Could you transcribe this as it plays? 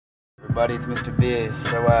everybody, it's Mr. Biz.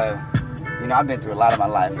 So, I've been through a lot of my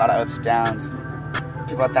life, a lot of ups and downs.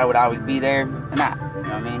 People I thought would always be there, they're not, you know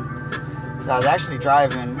what I mean? So I was actually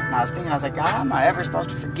driving, and I was thinking, God, how am I ever supposed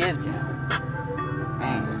to forgive them?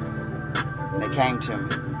 Man, and it came to me.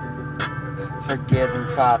 Forgive them,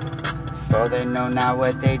 Father, for they know not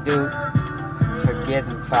what they do. Forgive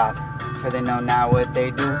them, Father, for they know not what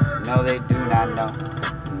they do. No, they do not know.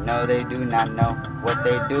 No, they do not know what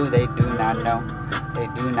they do. They do not know. They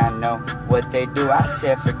do not know what they do. I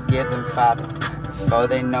said, forgive them, Father, for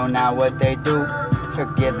they know not what they do.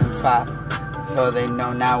 Forgive them, Father, for they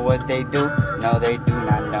know not what they do. No, they do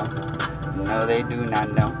not know. No, they do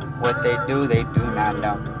not know what they do. They do not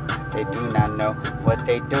know. They do not know what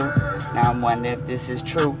they do. Now I'm wondering if this is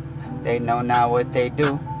true. They know not what they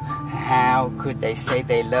do. How could they say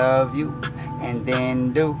they love you and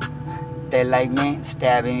then do? They like men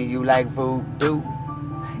stabbing you like voodoo.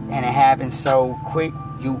 And it happened so quick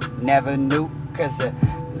you never knew. Cause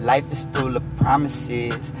life is full of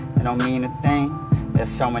promises that don't mean a thing. There's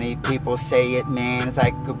so many people say it, man, it's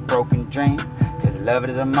like a broken dream. Cause love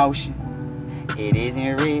is emotion, it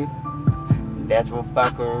isn't real. That's what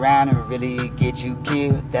fuck around and really get you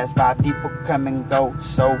killed. That's why people come and go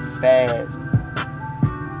so fast.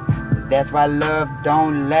 That's why love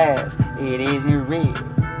don't last, it isn't real.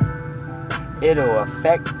 It'll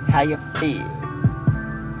affect how you feel.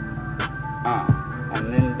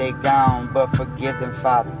 And then they gone, but forgive them,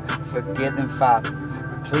 Father. Forgive them, Father.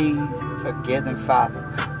 Please forgive them, Father.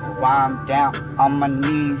 While I'm down on my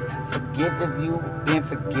knees, forgive if you've been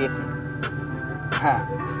forgiven.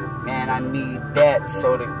 Man, I need that.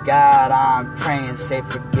 So to God I'm praying, say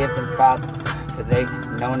forgive them, Father, for they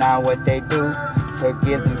know not what they do.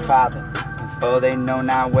 Forgive them, Father, for they know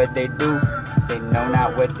not what they do. They know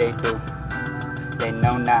not what they do. They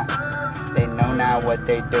know not what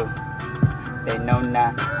they do. They know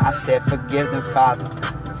not. I said forgive them, Father,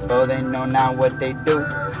 for they know not what they do.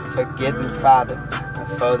 Forgive them, Father,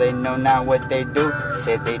 for they know not what they do.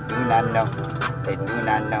 Said they do not know. They do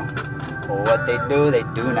not know what they do. They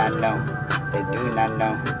do not know. They do not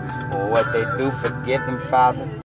know what they do. Forgive them, Father.